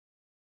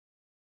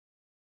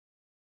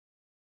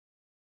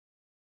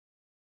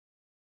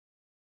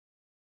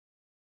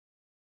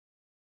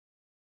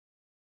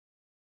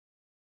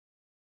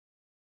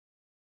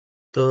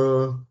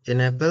To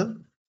enable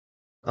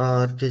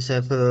or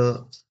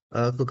disable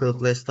Google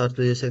Play Store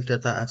to user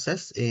data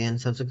access in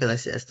Samsung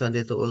Galaxy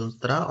S22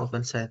 Ultra,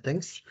 open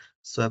settings,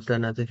 swipe the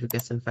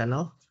notification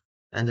panel,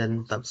 and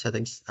then tap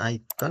settings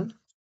icon,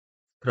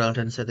 scroll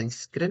down settings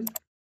screen,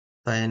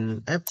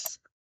 find apps,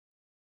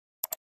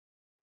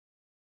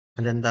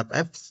 and then tap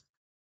apps.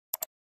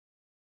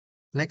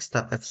 Next,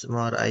 tap apps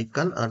more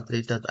icon or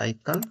three dot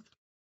icon,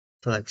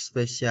 select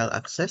special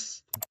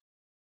access,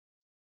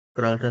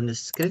 scroll down the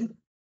screen,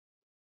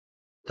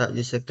 tap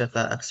user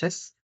data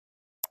access,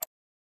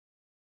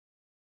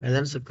 and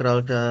then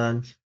scroll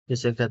down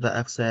user data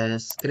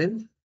access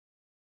screen,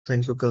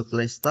 find Google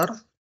Play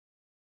Store,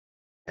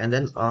 and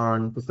then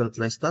on Google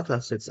Play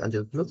Store, switch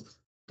until blue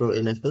to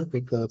enable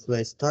Google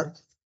Play Store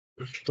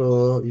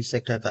to user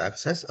data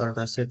access, or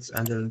switch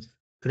until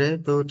gray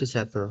to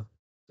disable.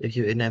 If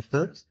you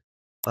enable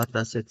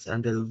or switch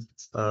until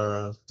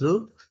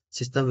blue,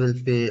 system will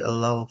be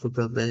allow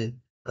Google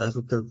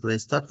Play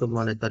Store to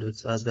monitor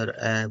which other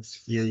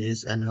apps you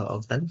use and how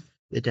often,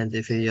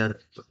 identify your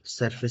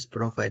service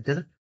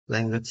provider,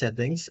 language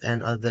settings,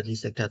 and other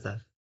user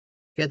data.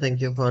 Okay,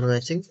 thank you for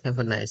watching. Have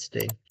a nice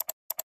day.